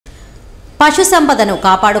పశు సంపదను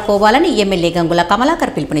కాపాడుకోవాలని ఎమ్మెల్యే గంగుల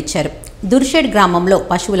కమలాకర్ పిలుపునిచ్చారు. దుర్షేడ్ గ్రామంలో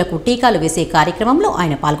పశువులకు టీకాలు వేసే కార్యక్రమంలో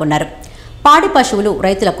ఆయన పాల్గొన్నారు. పాడి పశువులు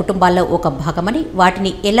రైతుల కుటుంబాల్లో ఒక భాగమని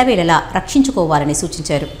వాటిని ఎల్లవేళలా రక్షించుకోవాలని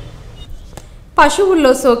సూచించారు.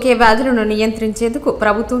 పశువుల్లో సోకే వ్యాధులను నియంత్రించేందుకు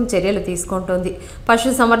ప్రభుత్వం చర్యలు తీసుకుంటోంది.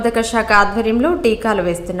 పశుసంవర్ధక శాఖ ఆధ్వర్యంలో టీకాలు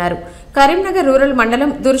వేస్తున్నారు. కరీంనగర్ రూరల్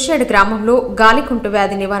మండలం దుర్షేడ్ గ్రామంలో గాలికుంటు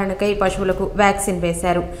వ్యాధి నివారణకై పశువులకు వ్యాక్సిన్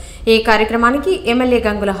వేశారు. ఈ కార్యక్రమానికి ఎమ్మెల్యే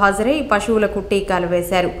గంగుల హాజరై పశువులకు టీకాలు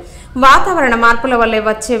వేశారు. వాతావరణ మార్పుల వల్లే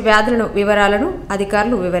వచ్చే వ్యాధులను వివరాలను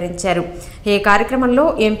అధికారులు వివరించారు. ఈ కార్యక్రమంలో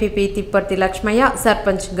ఎంపీపీ తిప్పర్తి లక్ష్మయ్య,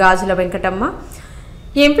 సర్పంచ్ గాజుల Venkatamma,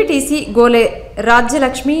 MPTC గోలే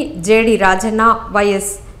Rajyalakshmi, JD Rajanna, YS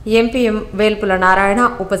ఎంపీఎం వేల్పుల నారాయణ,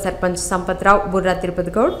 ఉప సర్పంచ్ సంపత్రావు, బుర్రా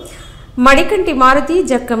తిరుపతి గౌడ్, మడికంటి మారుతి,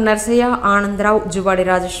 జక్కం నర్సయ్య, ఆనందరావు, జువాడి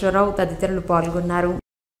రాజేశ్వరరావు తదితరులు పాల్గొన్నారు.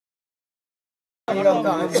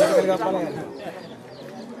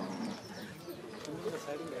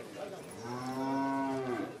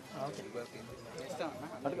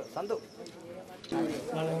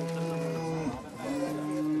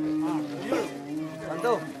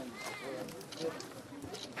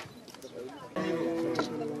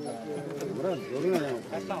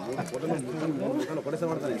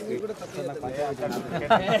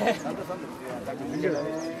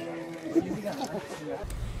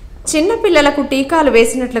 చిన్న పిల్లలకు టీకాలు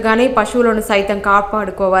వేసినట్లుగానే పశువులను సైతం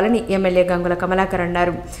కాపాడుకోవాలని ఎమ్మెల్యే గంగుల కమలాకర్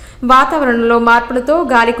అన్నారు. వాతావరణంలో మార్పులతో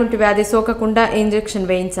గాలికుంటు వ్యాధి సోకకుండా ఇంజెక్షన్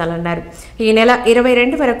వేయించాలన్నారు. ఈ నెల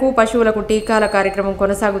 22 వరకు పశువులకు టీకాల కార్యక్రమం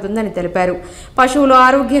కొనసాగుతుందని తెలిపారు. పశువులు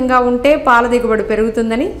ఆరోగ్యంగా ఉంటే పాల దిగుబడి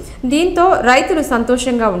పెరుగుతుందని, దీంతో రైతులు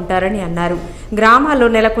సంతోషంగా ఉంటారని అన్నారు. గ్రామాల్లో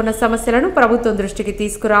నెలకొన్న సమస్యలను ప్రభుత్వం దృష్టికి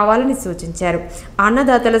తీసుకురావాలని సూచించారు.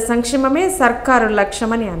 అన్నదాతల సంక్షేమమే సర్కారు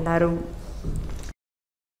లక్ష్యమని అన్నారు.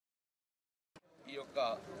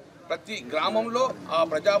 ప్రతి గ్రామంలో ఆ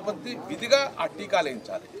ప్రజాపతి విధిగా ఆ టీకాలు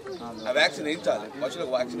వేయించాలి, ఆ వ్యాక్సిన్ వేయించాలి,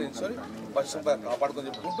 పశువులకు వ్యాక్సిన్ వేయించాలి, పశు సంపద కాపాడుకొని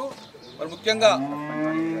చెప్పుకుంటూ మరి ముఖ్యంగా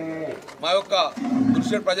మా యొక్క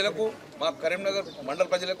దుర్షేడ్ ప్రజలకు, మా కరీంనగర్ మండల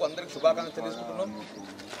ప్రజలకు అందరికీ శుభాకాంక్షలు తెలియజేసుకుంటున్నాం.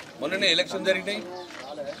 మొన్ననే ఎలక్షన్ జరిగినాయి.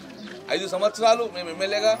 5 సంవత్సరాలు మేము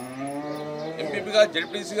ఎమ్మెల్యేగా, ఎంపీపీగా,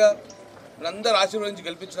 జడ్పీసీగా అందరూ ఆశీర్వదించి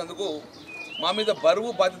గెలిపించినందుకు మా మీద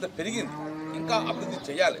బరువు బాధ్యత పెరిగింది. ఇంకా అభివృద్ధి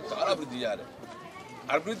చేయాలి, చాలా అభివృద్ధి చేయాలి.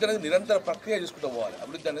 అభివృద్ధి అనేది నిరంతర ప్రక్రియ చేసుకుంటూ పోవాలి.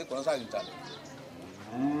 అభివృద్ధి అనేది కొనసాగించాలి.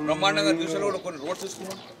 బ్రహ్మాండంగా దిశలో కూడా కొన్ని రోడ్స్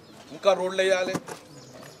ఇస్తున్నాం, ఇంకా రోడ్లు వేయాలి,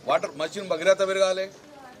 వాటర్ మషిన్ భగీరథ పెరగాలి.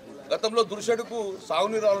 గతంలో దుర్షేడుకు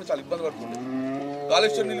సాగునీరు రావాలని చాలా ఇబ్బంది పడుతుంది.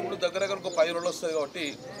 కాళేశ్వరం నీళ్ళు ఇప్పుడు దగ్గర ఒక 10 రోజులు వస్తుంది. కాబట్టి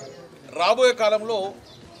రాబోయే కాలంలో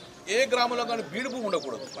ఏ గ్రామంలో కానీ బీడు భూమి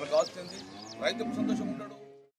ఉండకూడదు. మనకు కావాల్సింది రైతు సంతోషంగా ఉంటాడు.